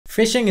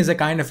Phishing is a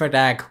kind of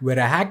attack where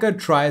a hacker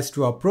tries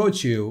to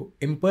approach you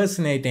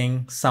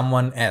impersonating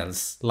someone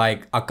else,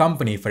 like a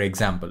company for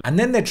example, and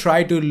then they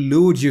try to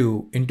lure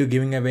you into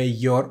giving away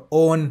your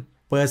own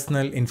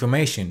personal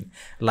information,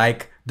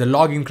 like the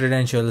login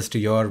credentials to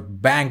your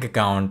bank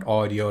account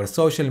or your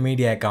social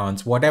media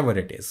accounts, whatever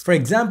it is. For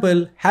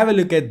example, have a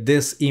look at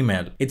this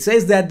email. It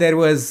says that there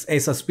was a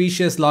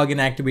suspicious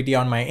login activity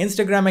on my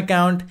Instagram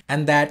account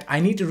and that I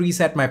need to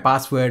reset my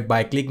password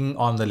by clicking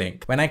on the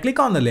link. When I click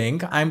on the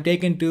link, I'm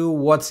taken to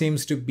what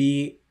seems to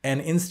be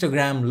an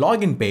Instagram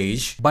login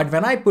page, but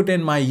when I put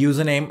in my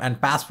username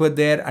and password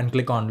there and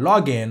click on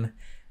login,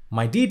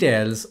 my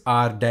details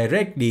are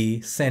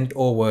directly sent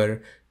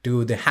over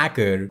to the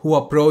hacker who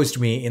approached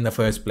me in the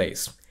first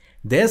place.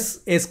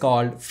 This is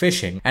called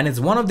phishing, and it's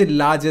one of the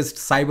largest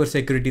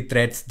cybersecurity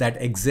threats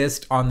that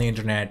exist on the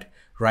internet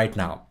right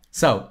now.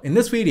 So in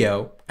this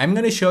video, I'm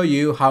going to show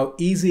you how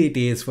easy it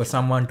is for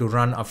someone to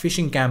run a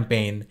phishing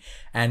campaign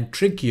and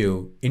trick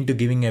you into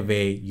giving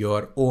away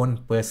your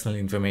own personal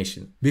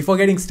information. Before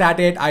getting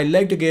started, I'd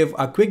like to give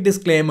a quick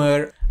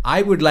disclaimer.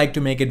 I would like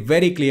to make it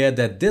very clear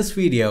that this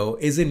video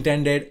is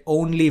intended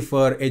only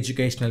for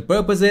educational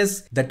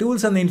purposes. The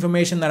tools and the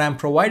information that I'm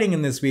providing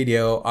in this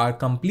video are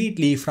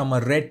completely from a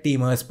red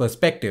teamer's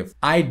perspective.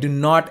 I do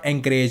not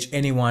encourage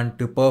anyone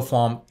to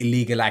perform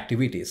illegal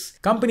activities.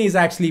 Companies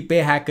actually pay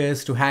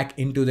hackers to hack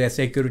into their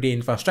security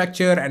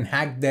infrastructure and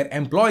hack their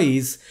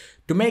employees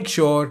to make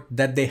sure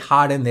that they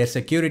harden their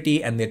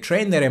security and they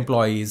train their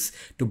employees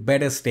to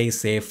better stay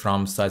safe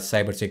from such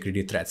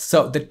cybersecurity threats.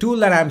 So the tool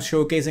that I'm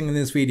showcasing in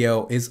this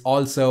video is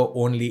also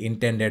only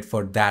intended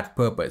for that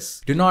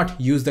purpose. Do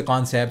not use the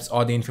concepts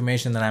or the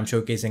information that I'm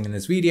showcasing in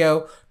this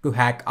video to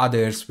hack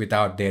others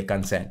without their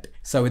consent.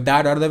 So with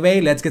that out of the way,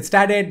 let's get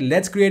started.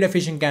 Let's create a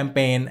phishing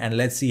campaign and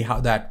let's see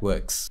how that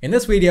works. In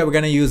this video, we're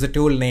going to use a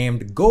tool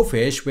named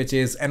GoPhish, which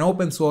is an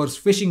open source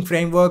phishing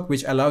framework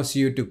which allows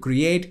you to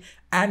create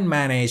and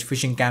manage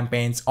phishing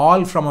campaigns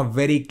all from a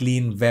very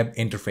clean web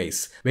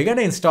interface. We're going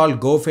to install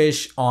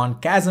GoPhish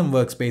on Kasm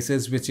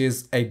Workspaces, which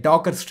is a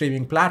Docker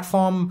streaming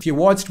platform. If you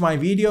watched my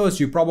videos,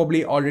 you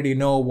probably already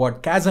know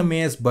what Kasm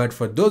is, but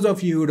for those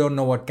of you who don't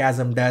know what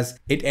Kasm does,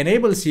 it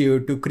enables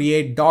you to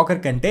create Docker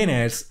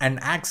containers and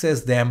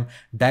access them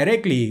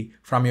directly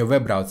from your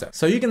web browser.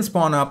 So you can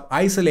spawn up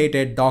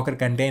isolated Docker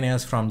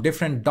containers from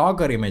different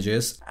Docker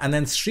images and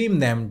then stream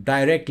them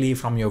directly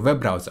from your web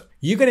browser.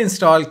 You can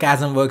install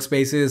Kasm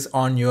Workspaces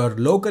on your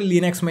local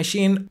Linux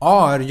machine,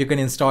 or you can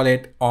install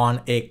it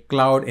on a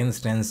cloud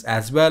instance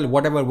as well,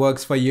 whatever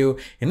works for you.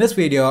 In this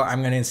video,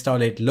 I'm going to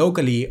install it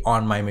locally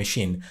on my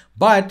machine.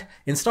 But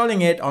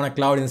installing it on a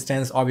cloud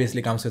instance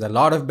obviously comes with a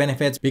lot of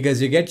benefits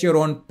because you get your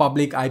own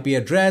public IP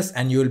address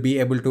and you'll be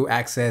able to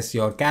access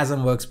your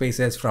Kasm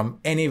Workspaces from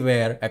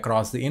anywhere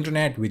across the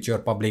internet with your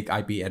public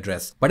IP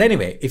address. But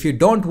anyway, if you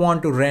don't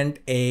want to rent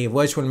a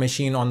virtual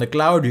machine on the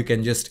cloud, you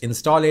can just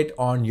install it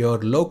on your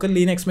local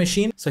Linux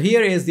machine. So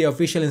here is the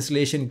official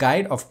installation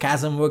guide of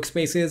Kasm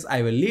Workspaces.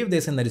 I will leave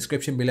this in the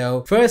description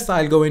below. First,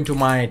 I'll go into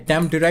my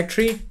temp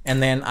directory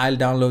and then I'll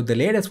download the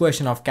latest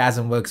version of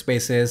Kasm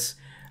Workspaces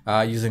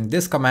using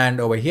this command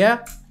over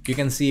here. You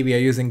can see we are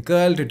using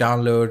curl to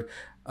download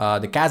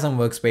the Kasm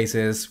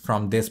Workspaces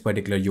from this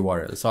particular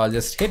URL. So I'll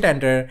just hit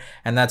enter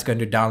and that's going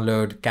to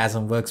download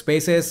Kasm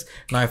Workspaces.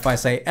 Now if I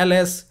say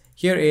ls,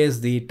 here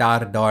is the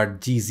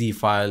tar.gz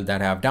file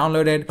that I have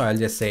downloaded. So I'll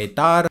just say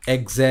tar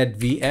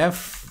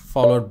xzvf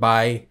followed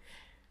by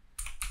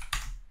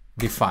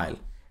the file,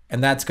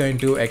 and that's going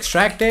to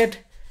extract it.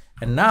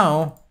 And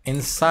now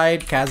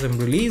inside Kasm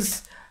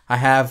release, I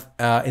have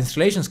an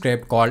installation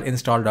script called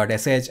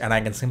install.sh, and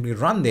I can simply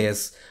run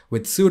this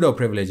with sudo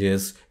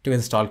privileges to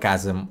install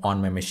Kasm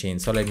on my machine.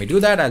 So let me do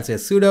that. I'll say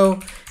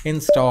sudo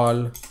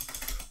install.sh.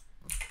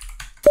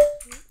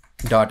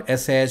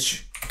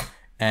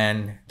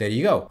 And there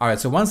you go. All right,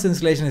 so once the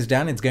installation is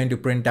done, it's going to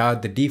print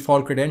out the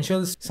default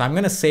credentials. So I'm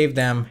going to save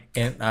them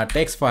in a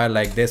text file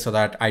like this so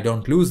that I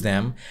don't lose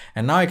them.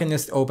 And now I can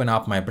just open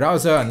up my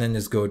browser and then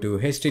just go to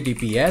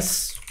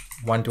https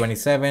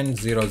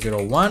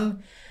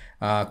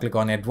 127.0.0.1. Click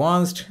on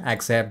advanced,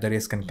 accept the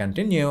risk and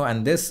continue.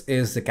 And this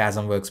is the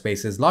Kasm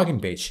Workspaces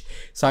login page.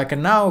 So I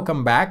can now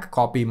come back,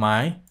 copy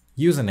my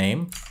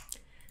username,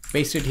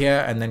 paste it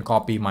here, and then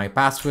copy my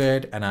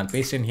password, and I'll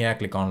paste in here,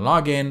 click on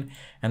login,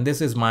 and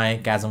this is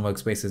my Kasm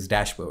Workspaces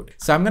dashboard.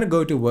 So I'm going to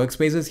go to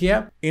Workspaces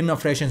here. In a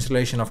fresh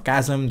installation of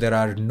Kasm, there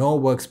are no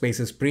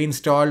workspaces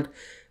pre-installed.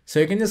 So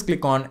you can just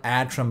click on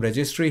add from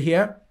registry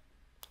here,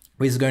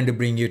 which is going to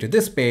bring you to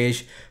this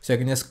page. So you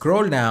can just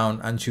scroll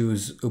down and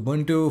choose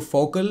Ubuntu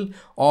Focal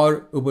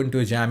or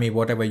Ubuntu Jammy,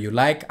 whatever you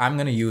like. I'm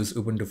going to use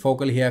Ubuntu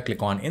Focal here.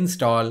 Click on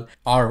install.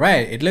 All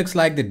right, it looks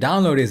like the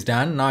download is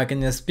done. Now I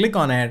can just click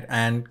on it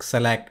and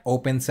select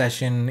open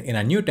session in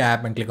a new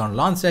tab and click on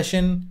launch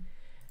session.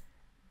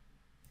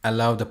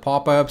 Allow the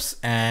pop-ups,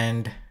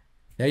 and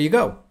there you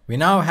go. We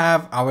now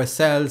have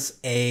ourselves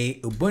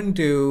a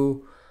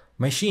Ubuntu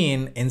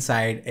machine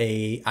inside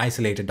a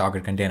isolated Docker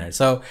container.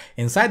 So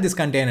inside this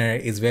container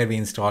is where we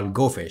install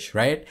GoPhish,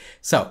 right?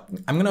 So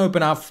I'm going to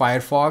open up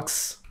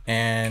Firefox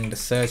and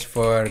search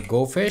for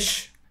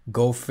GoPhish.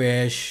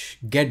 GoPhish,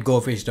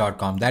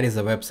 getgofish.com. That is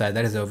the website,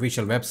 that is the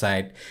official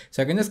website.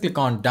 So I can just click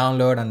on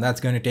download, and that's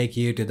going to take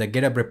you to the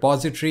GitHub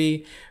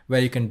repository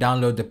where you can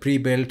download the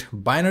pre-built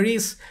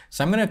binaries.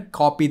 So I'm going to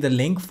copy the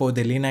link for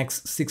the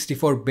Linux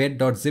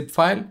 64bit.zip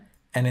file,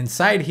 and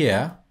inside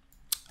here,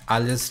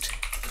 I'll just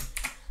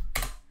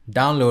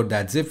download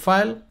that zip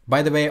file.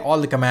 By the way, all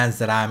the commands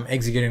that I'm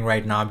executing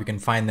right now, you can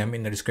find them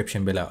in the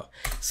description below.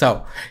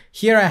 So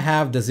here I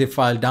have the zip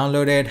file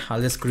downloaded.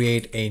 I'll just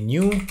create a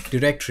new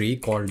directory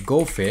called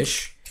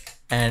GoPhish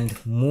and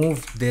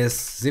move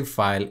this zip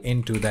file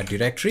into that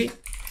directory.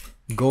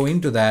 Go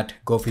into that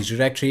GoPhish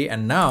directory,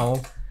 and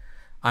now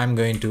I'm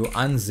going to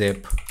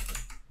unzip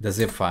the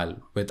zip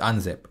file with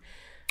unzip.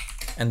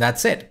 And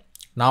that's it.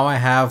 Now I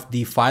have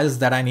the files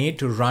that I need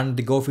to run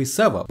the GoPhish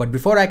server. But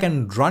before I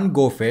can run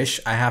GoPhish,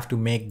 I have to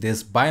make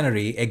this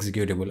binary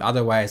executable.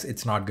 Otherwise,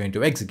 it's not going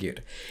to execute.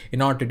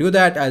 In order to do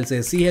that, I'll say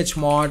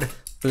chmod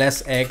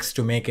 +x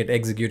to make it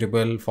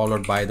executable,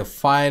 followed by the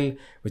file,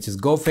 which is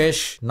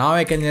GoPhish. Now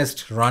I can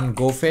just run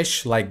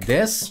GoPhish like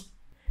this,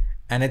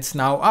 and it's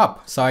now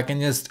up. So I can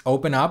just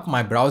open up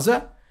my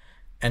browser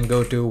and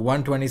go to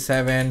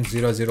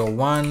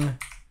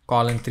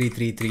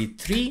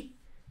 127.0.0.1:3333.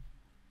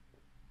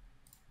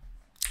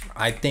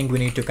 I think we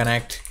need to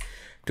connect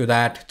to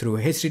that through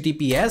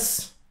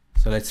HTTPS.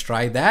 So let's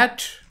try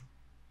that.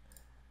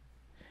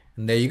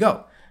 And there you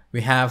go. We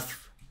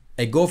have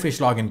a GoPhish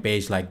login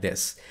page like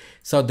this.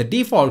 So the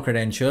default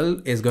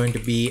credential is going to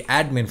be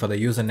admin for the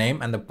username,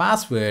 and the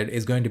password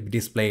is going to be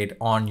displayed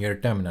on your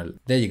terminal.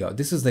 There you go.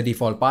 This is the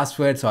default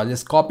password. So I'll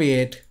just copy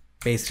it,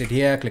 paste it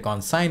here, click on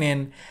sign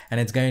in, and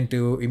it's going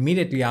to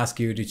immediately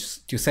ask you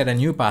to set a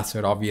new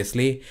password,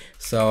 obviously.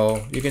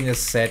 So you can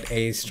just set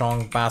a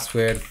strong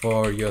password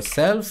for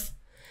yourself.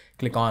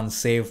 Click on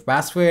save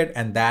password,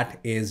 and that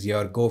is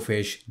your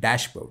GoPhish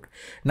dashboard.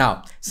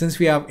 Now, since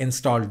we have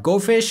installed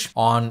GoPhish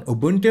on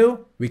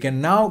Ubuntu, we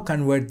can now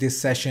convert this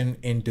session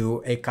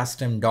into a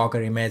custom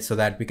Docker image so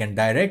that we can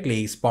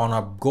directly spawn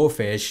up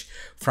GoPhish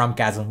from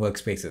Kasm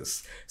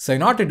Workspaces. So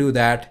in order to do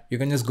that, you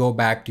can just go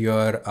back to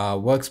your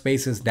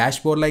Workspaces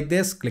dashboard like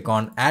this, click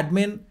on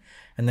admin,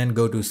 and then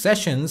go to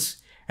sessions.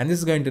 And this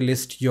is going to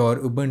list your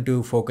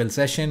Ubuntu focal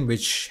session,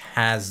 which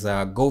has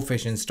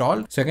GoPhish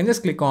installed. So I can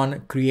just click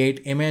on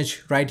create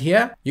image right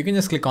here. You can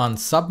just click on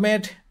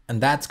submit,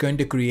 and that's going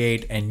to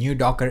create a new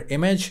Docker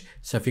image.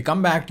 So if you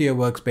come back to your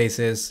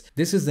workspaces,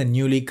 this is the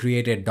newly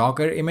created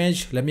Docker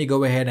image. Let me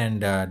go ahead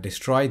and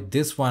destroy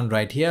this one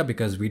right here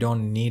because we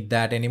don't need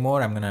that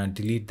anymore. I'm gonna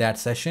delete that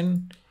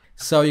session.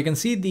 So you can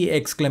see the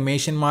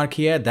exclamation mark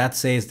here that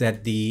says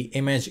that the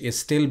image is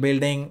still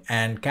building,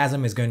 and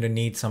Kasm is going to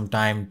need some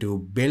time to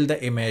build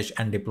the image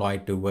and deploy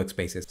it to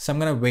workspaces. So I'm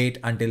going to wait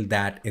until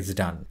that is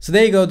done. So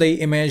there you go.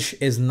 The image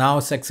is now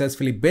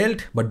successfully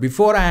built. But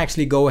before I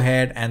actually go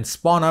ahead and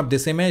spawn up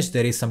this image,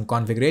 there is some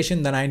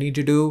configuration that I need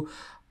to do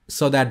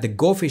so that the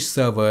GoPhish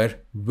server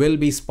will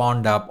be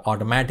spawned up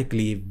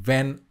automatically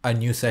when a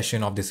new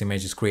session of this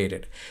image is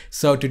created.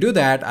 So to do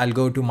that, I'll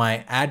go to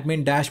my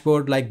admin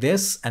dashboard like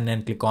this and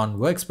then click on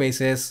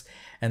workspaces.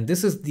 And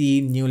this is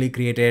the newly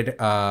created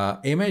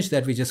image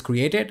that we just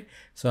created.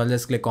 So I'll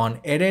just click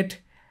on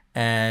edit,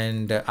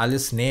 and I'll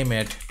just name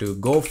it to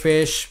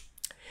GoPhish.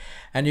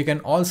 And you can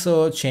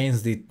also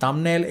change the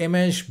thumbnail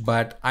image,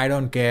 but I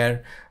don't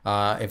care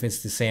if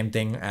it's the same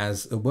thing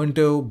as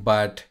Ubuntu,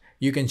 but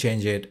you can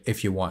change it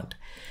if you want.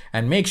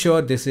 And make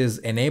sure this is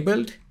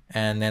enabled,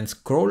 and then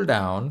scroll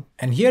down.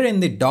 And here in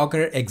the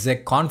Docker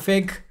exec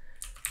config,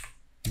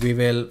 we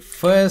will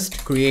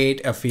first create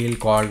a field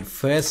called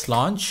first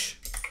launch.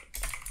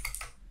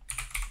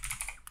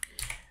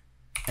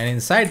 And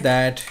inside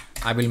that,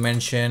 I will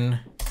mention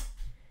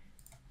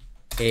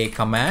a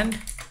command,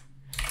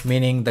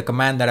 meaning the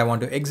command that I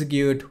want to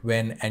execute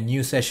when a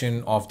new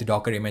session of the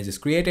Docker image is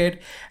created.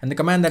 And the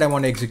command that I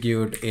want to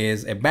execute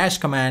is a bash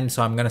command.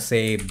 So I'm going to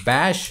say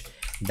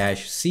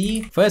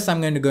bash-c. First,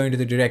 I'm going to go into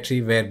the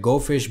directory where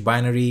GoPhish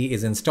binary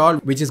is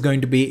installed, which is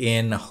going to be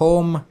in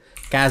home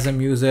Kasm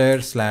user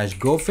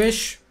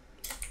 /GoPhish.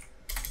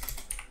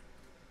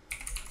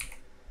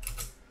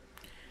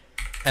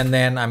 And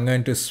then I'm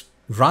going to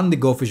run the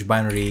GoPhish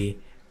binary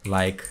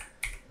like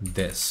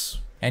this.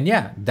 And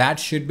yeah, that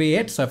should be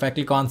it. So if I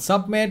click on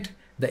submit,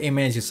 the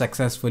image is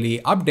successfully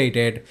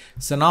updated.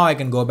 So now I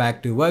can go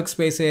back to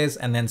workspaces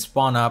and then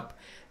spawn up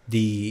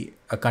a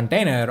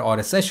container or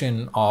a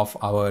session of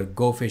our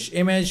GoPhish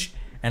image.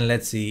 And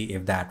let's see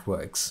if that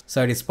works.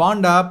 So it is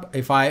spawned up.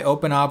 If I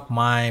open up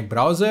my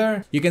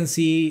browser, you can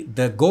see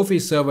the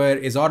GoPhish server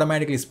is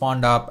automatically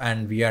spawned up,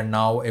 and we are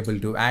now able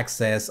to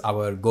access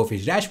our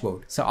GoPhish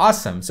dashboard. So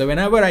awesome. So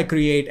whenever I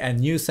create a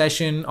new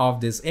session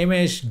of this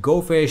image,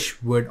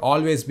 GoPhish would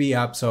always be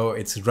up, so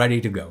it's ready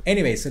to go.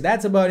 Anyway, so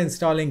that's about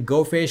installing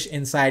GoPhish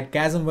inside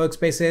Kasm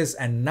Workspaces.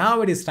 And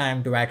now it is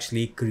time to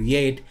actually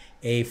create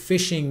a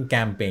phishing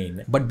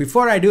campaign. But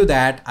before I do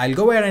that, I'll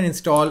go ahead and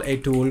install a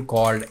tool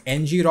called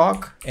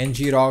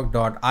ngrok.io.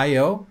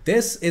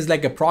 This is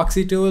like a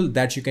proxy tool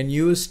that you can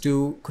use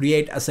to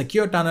create a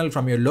secure tunnel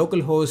from your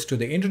local host to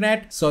the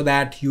internet so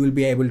that you will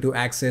be able to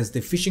access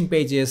the phishing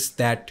pages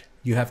that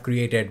you have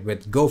created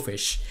with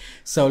GoPhish.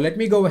 So let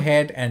me go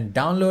ahead and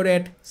download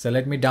it. So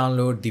let me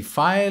download the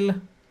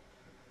file,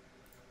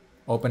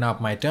 open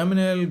up my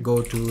terminal,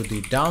 go to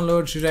the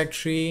downloads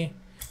directory,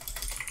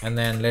 and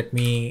then let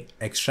me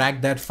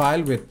extract that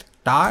file with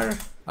tar.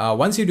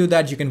 Once you do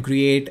that, you can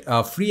create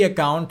a free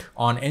account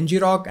on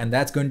ngrok, and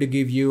that's going to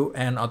give you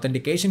an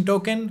authentication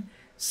token.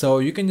 So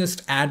you can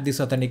just add this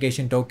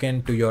authentication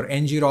token to your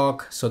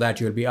ngrok so that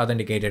you'll be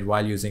authenticated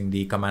while using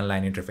the command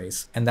line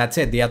interface. And that's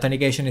it. The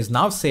authentication is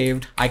now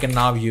saved. I can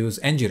now use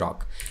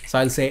ngrok. So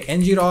I'll say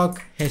ngrok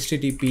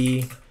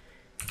http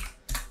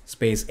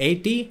space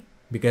 80,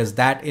 because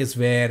that is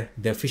where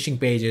the phishing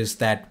pages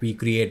that we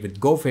create with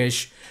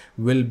GoPhish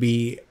will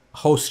be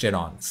hosted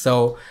on.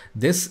 So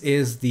this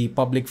is the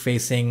public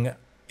facing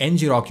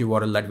ngrok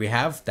URL that we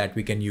have that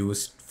we can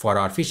use for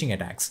our phishing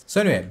attacks.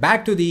 So anyway,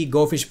 back to the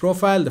GoPhish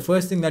profile. The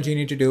first thing that you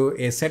need to do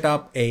is set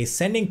up a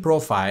sending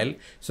profile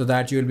so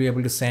that you'll be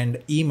able to send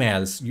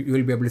emails. You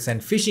will be able to send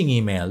phishing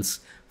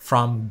emails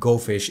from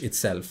GoPhish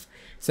itself.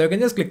 So you can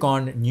just click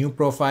on new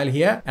profile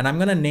here, and I'm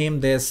going to name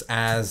this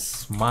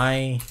as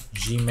my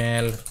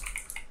Gmail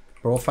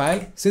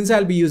profile. Since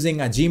I'll be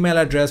using a Gmail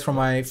address for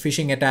my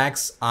phishing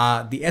attacks,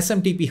 the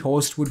SMTP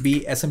host would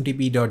be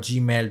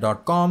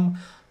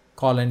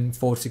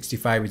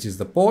smtp.gmail.com:465, which is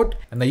the port,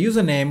 and the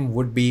username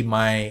would be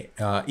my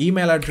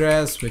email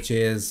address, which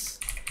is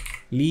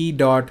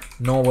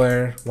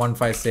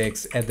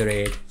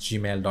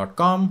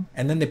lee.nowhere156@gmail.com,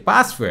 and then the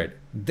password.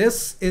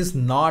 This is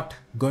not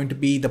going to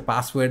be the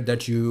password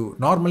that you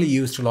normally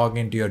use to log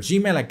into your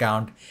Gmail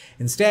account.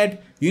 Instead,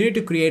 you need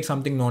to create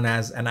something known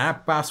as an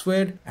app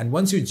password. And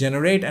once you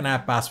generate an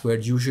app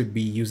password, you should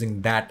be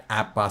using that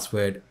app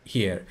password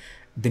here.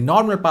 The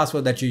normal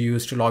password that you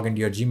use to log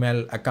into your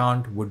Gmail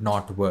account would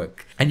not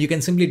work. And you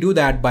can simply do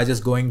that by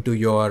just going to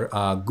your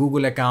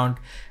Google account,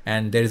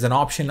 and there is an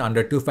option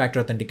under two-factor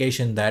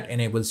authentication that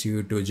enables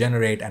you to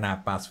generate an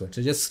app password.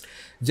 So just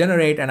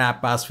generate an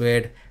app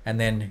password and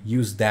then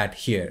use that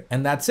here.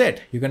 And that's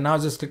it. You can now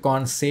just click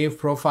on Save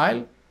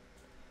Profile.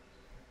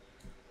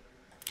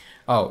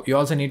 Oh, you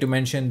also need to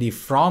mention the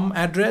from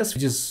address,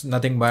 which is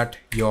nothing but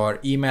your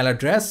email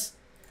address.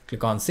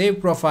 Click on Save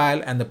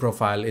Profile, and the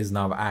profile is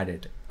now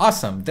added.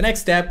 Awesome. The next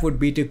step would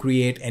be to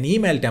create an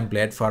email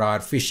template for our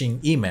phishing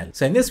email.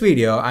 So in this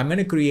video, I'm going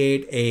to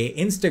create a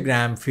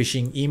Instagram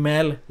phishing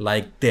email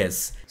like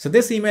this. So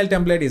this email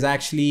template is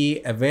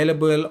actually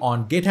available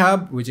on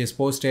GitHub, which is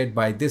posted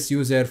by this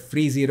user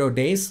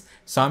free0days.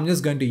 So I'm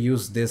just going to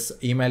use this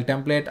email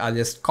template. I'll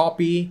just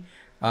copy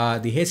the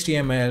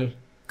HTML,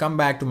 come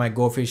back to my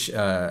GoPhish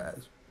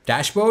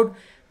dashboard,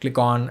 click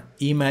on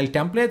email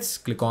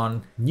templates, click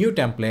on new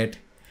template.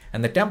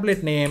 And the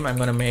template name, I'm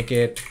going to make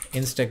it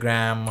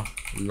Instagram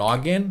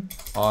login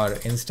or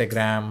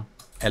Instagram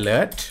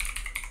alert.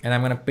 And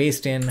I'm going to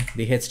paste in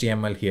the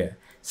HTML here.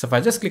 So if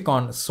I just click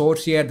on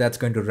source here, that's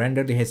going to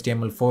render the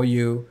HTML for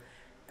you.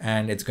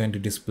 And it's going to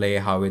display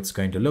how it's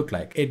going to look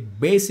like.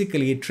 It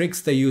basically tricks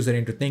the user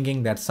into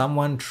thinking that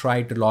someone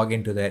tried to log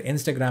into their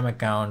Instagram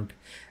account,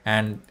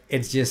 and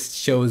it just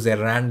shows a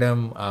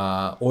random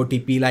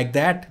OTP like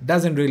that.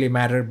 Doesn't really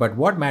matter, but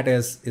what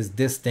matters is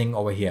this thing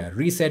over here,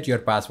 reset your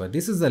password.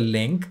 This is a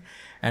link,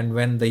 and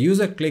when the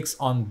user clicks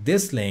on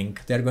this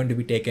link, they're going to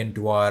be taken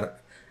to our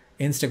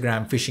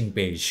Instagram phishing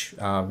page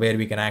where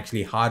we can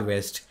actually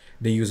harvest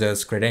the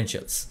user's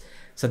credentials.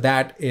 So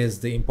that is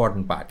the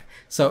important part.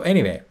 So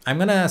anyway, I'm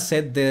gonna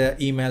set the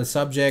email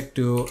subject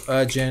to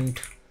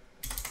urgent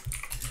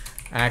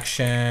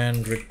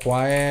action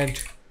required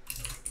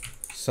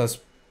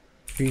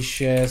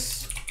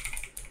suspicious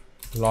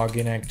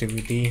login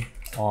activity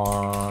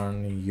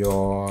on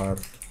your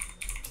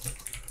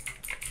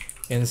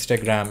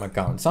Instagram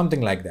account,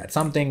 something like that,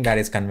 something that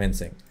is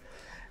convincing.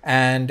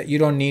 And you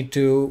don't need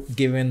to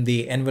give in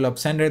the envelope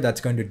sender.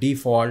 That's going to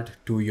default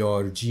to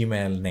your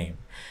Gmail name.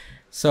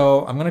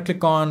 So I'm going to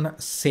click on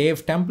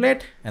Save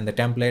Template, and the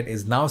template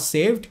is now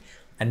saved.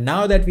 And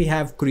now that we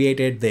have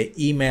created the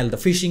email, the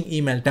phishing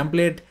email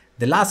template,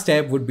 the last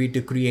step would be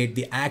to create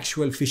the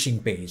actual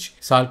phishing page.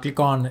 So I'll click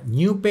on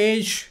New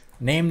Page,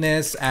 name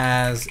this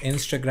as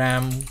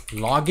Instagram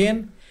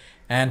Login.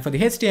 And for the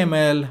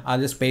HTML, I'll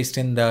just paste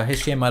in the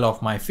HTML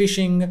of my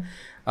phishing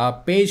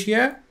page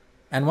here.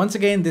 And once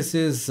again, this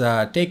is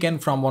taken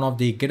from one of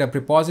the GitHub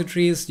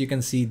repositories. You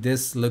can see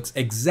this looks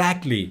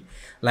exactly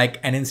like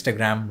an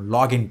Instagram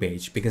login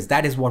page, because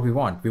that is what we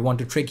want. We want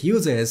to trick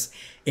users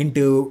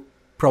into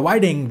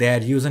providing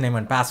their username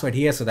and password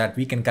here so that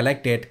we can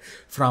collect it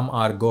from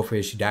our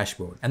GoPhish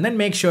dashboard. And then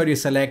make sure you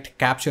select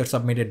capture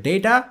submitted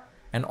data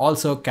and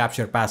also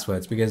capture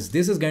passwords, because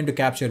this is going to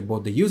capture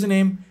both the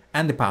username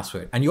and the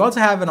password. And you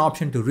also have an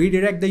option to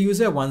redirect the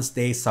user once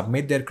they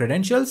submit their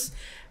credentials.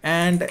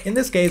 And in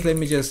this case, let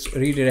me just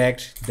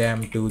redirect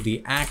them to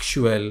the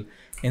actual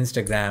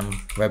Instagram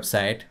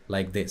website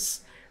like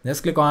this.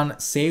 Just click on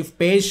save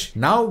page.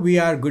 Now we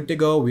are good to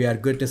go. We are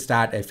good to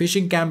start a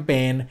phishing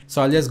campaign.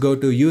 So I'll just go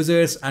to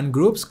users and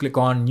groups, click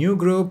on new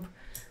group.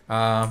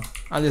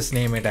 I'll just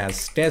name it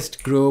as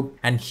test group.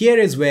 And here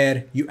is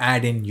where you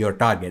add in your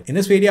target. In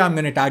this video, I'm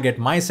going to target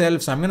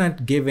myself. So I'm going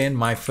to give in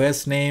my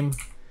first name,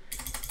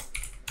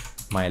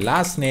 my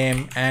last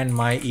name, and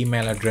my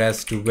email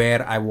address to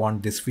where I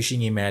want this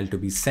phishing email to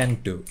be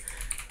sent to.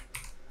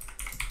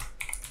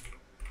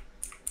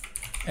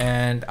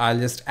 And I'll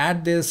just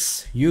add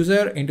this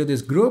user into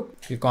this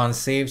group, click on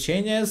save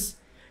changes.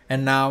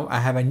 And now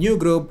I have a new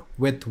group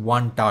with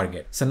one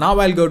target. So now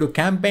I'll go to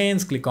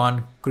campaigns, click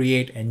on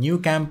create a new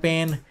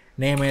campaign,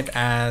 name it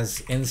as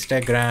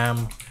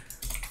Instagram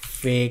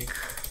fake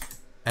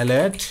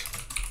alert.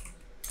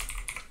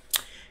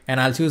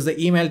 And I'll choose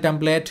the email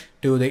template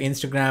to the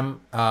Instagram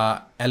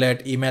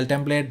alert email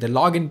template. The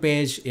login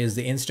page is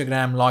the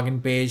Instagram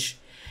login page,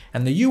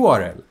 and the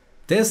URL.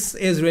 This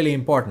is really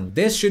important.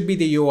 This should be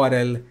the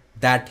URL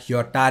that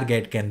your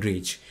target can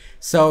reach.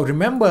 So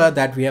remember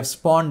that we have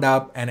spawned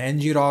up an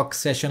ngrok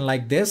session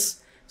like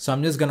this. So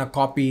I'm just gonna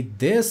copy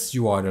this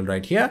URL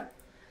right here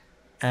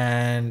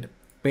and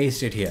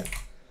paste it here.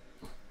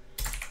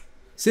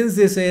 Since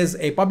this is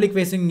a public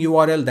facing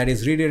URL that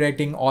is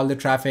redirecting all the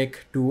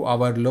traffic to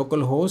our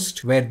local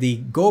host where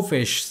the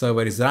GoPhish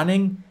server is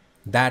running,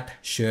 that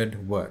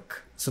should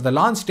work. So the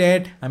launch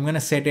date, I'm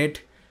gonna set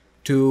it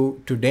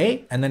to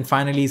today, and then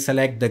finally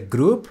select the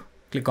group,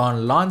 click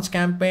on launch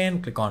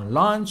campaign, click on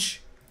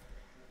launch,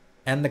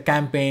 and the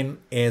campaign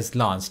is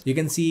launched. You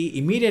can see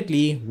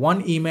immediately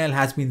one email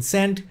has been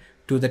sent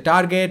to the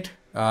target.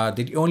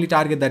 The only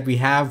target that we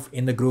have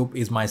in the group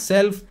is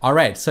myself. All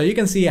right, so you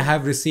can see I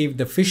have received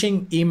the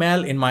phishing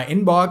email in my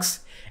inbox.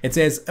 It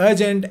says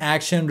urgent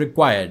action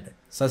required,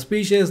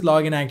 suspicious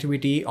login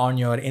activity on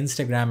your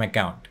Instagram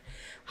account.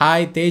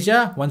 Hi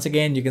Teja, once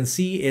again you can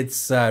see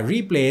it's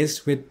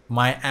replaced with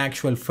my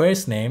actual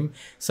first name,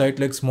 so it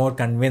looks more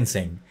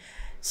convincing.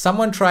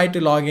 Someone tried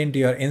to log into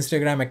your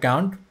Instagram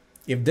account.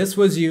 If this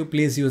was you,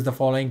 please use the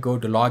following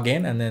code to log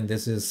in, and then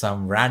this is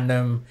some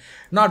random,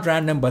 not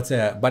random, but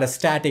a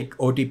static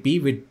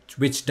OTP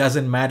which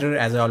doesn't matter,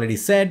 as I already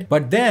said.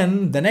 But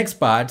then the next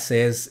part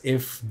says,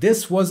 if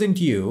this wasn't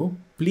you,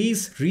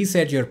 please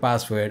reset your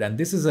password, and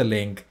this is a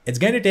link. It's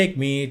going to take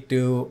me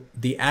to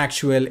the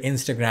actual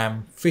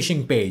Instagram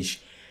phishing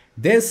page.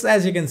 This,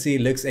 as you can see,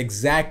 looks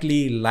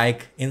exactly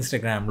like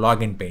Instagram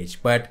login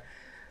page, but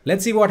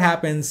let's see what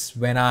happens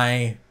when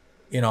I,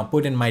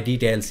 put in my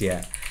details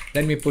here.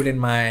 Let me put in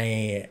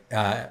my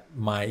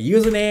my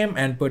username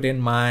and put in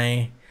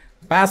my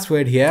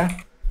password here.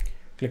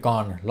 Click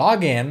on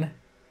login.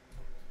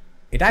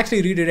 It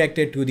actually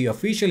redirected to the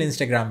official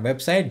Instagram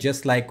website,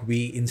 just like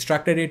we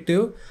instructed it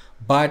to.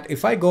 But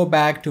if I go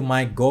back to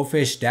my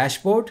GoPhish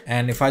dashboard,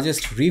 and if I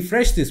just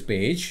refresh this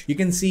page, you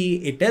can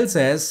see it tells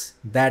us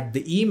that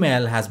the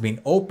email has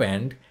been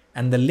opened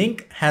and the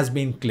link has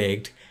been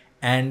clicked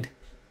and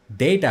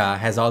data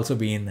has also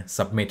been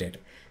submitted.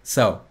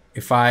 So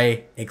if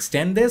I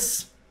extend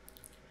this,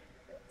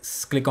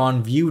 click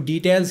on view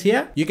details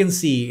here, you can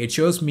see it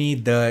shows me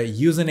the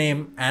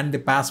username and the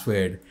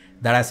password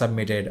that I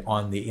submitted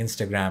on the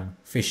Instagram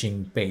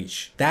phishing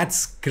page.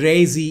 That's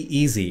crazy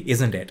easy,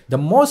 isn't it? The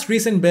most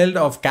recent build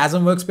of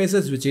Kasm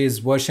Workspaces, which is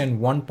version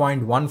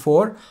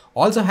 1.14,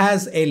 also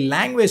has a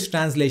language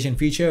translation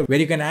feature where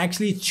you can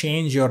actually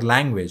change your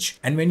language.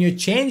 And when you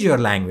change your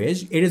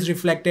language, it is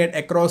reflected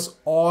across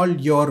all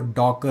your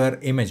Docker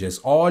images,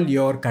 all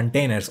your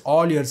containers,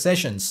 all your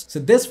sessions. So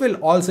this will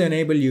also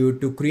enable you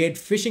to create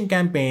phishing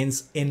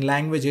campaigns in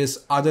languages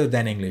other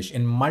than English,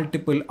 in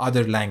multiple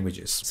other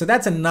languages. So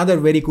that's another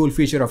very cool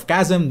feature of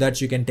Kasm that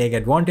you can take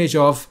advantage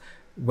of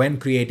when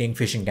creating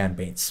phishing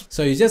campaigns.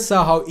 So you just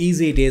saw how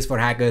easy it is for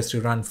hackers to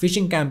run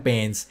phishing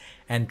campaigns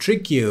and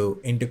trick you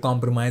into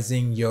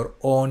compromising your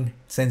own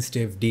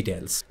sensitive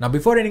details. Now,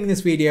 before ending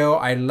this video,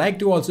 I'd like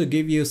to also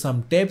give you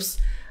some tips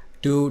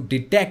to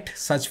detect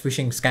such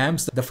phishing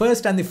scams. The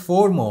first and the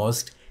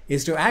foremost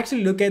is to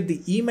actually look at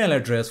the email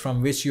address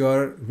from which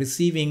you're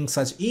receiving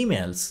such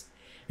emails.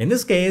 In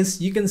this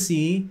case, you can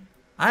see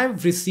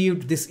I've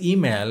received this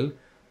email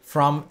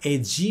from a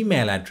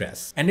Gmail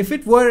address. And if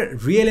it were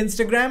real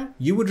Instagram,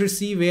 you would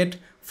receive it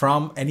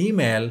from an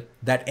email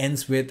that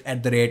ends with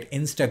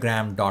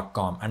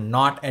 @instagram.com and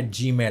not at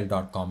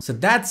gmail.com. So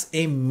that's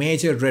a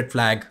major red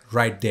flag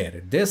right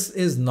there. This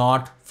is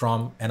not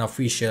from an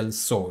official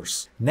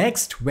source.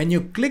 Next, when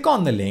you click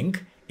on the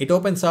link, it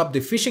opens up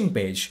the phishing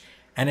page.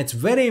 And it's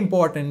very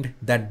important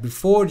that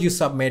before you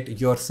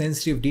submit your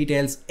sensitive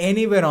details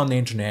anywhere on the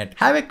internet,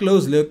 have a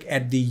close look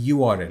at the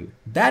URL.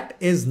 That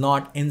is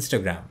not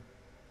Instagram.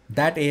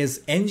 That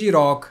is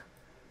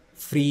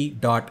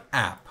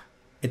ngrokfree.app.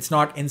 It's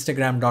not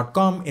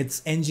instagram.com,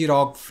 it's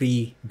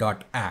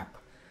ngrokfree.app.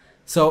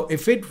 So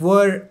if it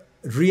were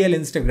real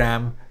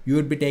Instagram, you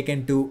would be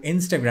taken to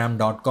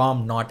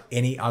Instagram.com, not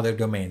any other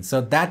domain.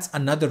 So that's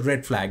another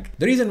red flag.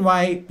 The reason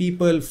why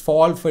people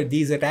fall for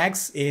these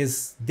attacks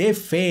is they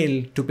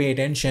fail to pay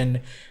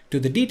attention to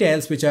the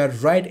details which are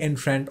right in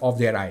front of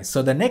their eyes.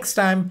 So the next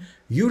time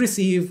you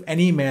receive an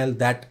email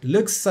that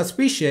looks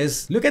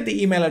suspicious, look at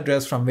the email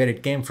address from where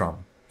it came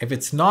from. If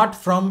it's not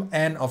from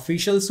an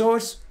official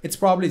source, it's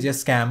probably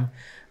just scam.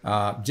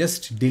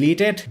 Just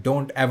delete it.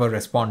 Don't ever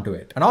respond to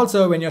it. And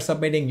also, when you're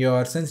submitting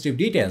your sensitive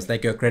details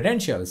like your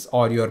credentials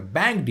or your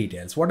bank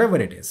details, whatever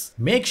it is,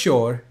 make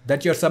sure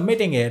that you're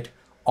submitting it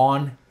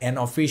on an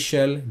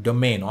official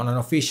domain, on an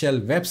official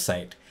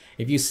website.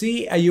 If you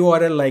see a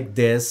URL like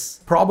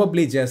this,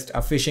 probably just a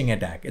phishing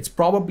attack. It's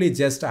probably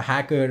just a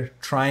hacker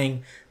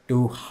trying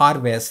to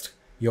harvest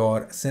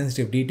your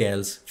sensitive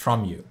details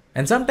from you.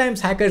 And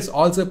sometimes hackers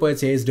also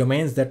purchase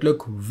domains that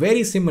look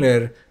very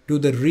similar to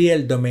the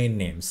real domain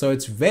name. So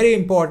it's very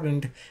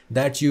important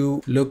that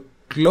you look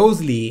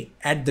closely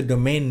at the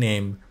domain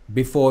name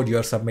before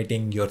you're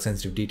submitting your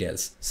sensitive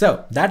details.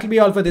 So that'll be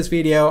all for this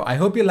video. I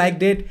hope you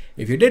liked it.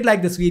 If you did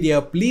like this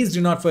video, please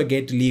do not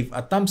forget to leave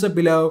a thumbs up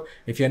below.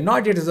 If you're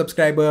not yet a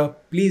subscriber,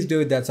 please do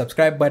hit that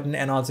subscribe button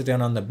and also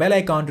turn on the bell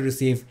icon to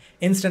receive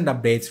instant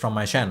updates from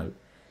my channel.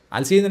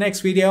 I'll see you in the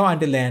next video.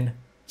 Until then,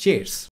 cheers.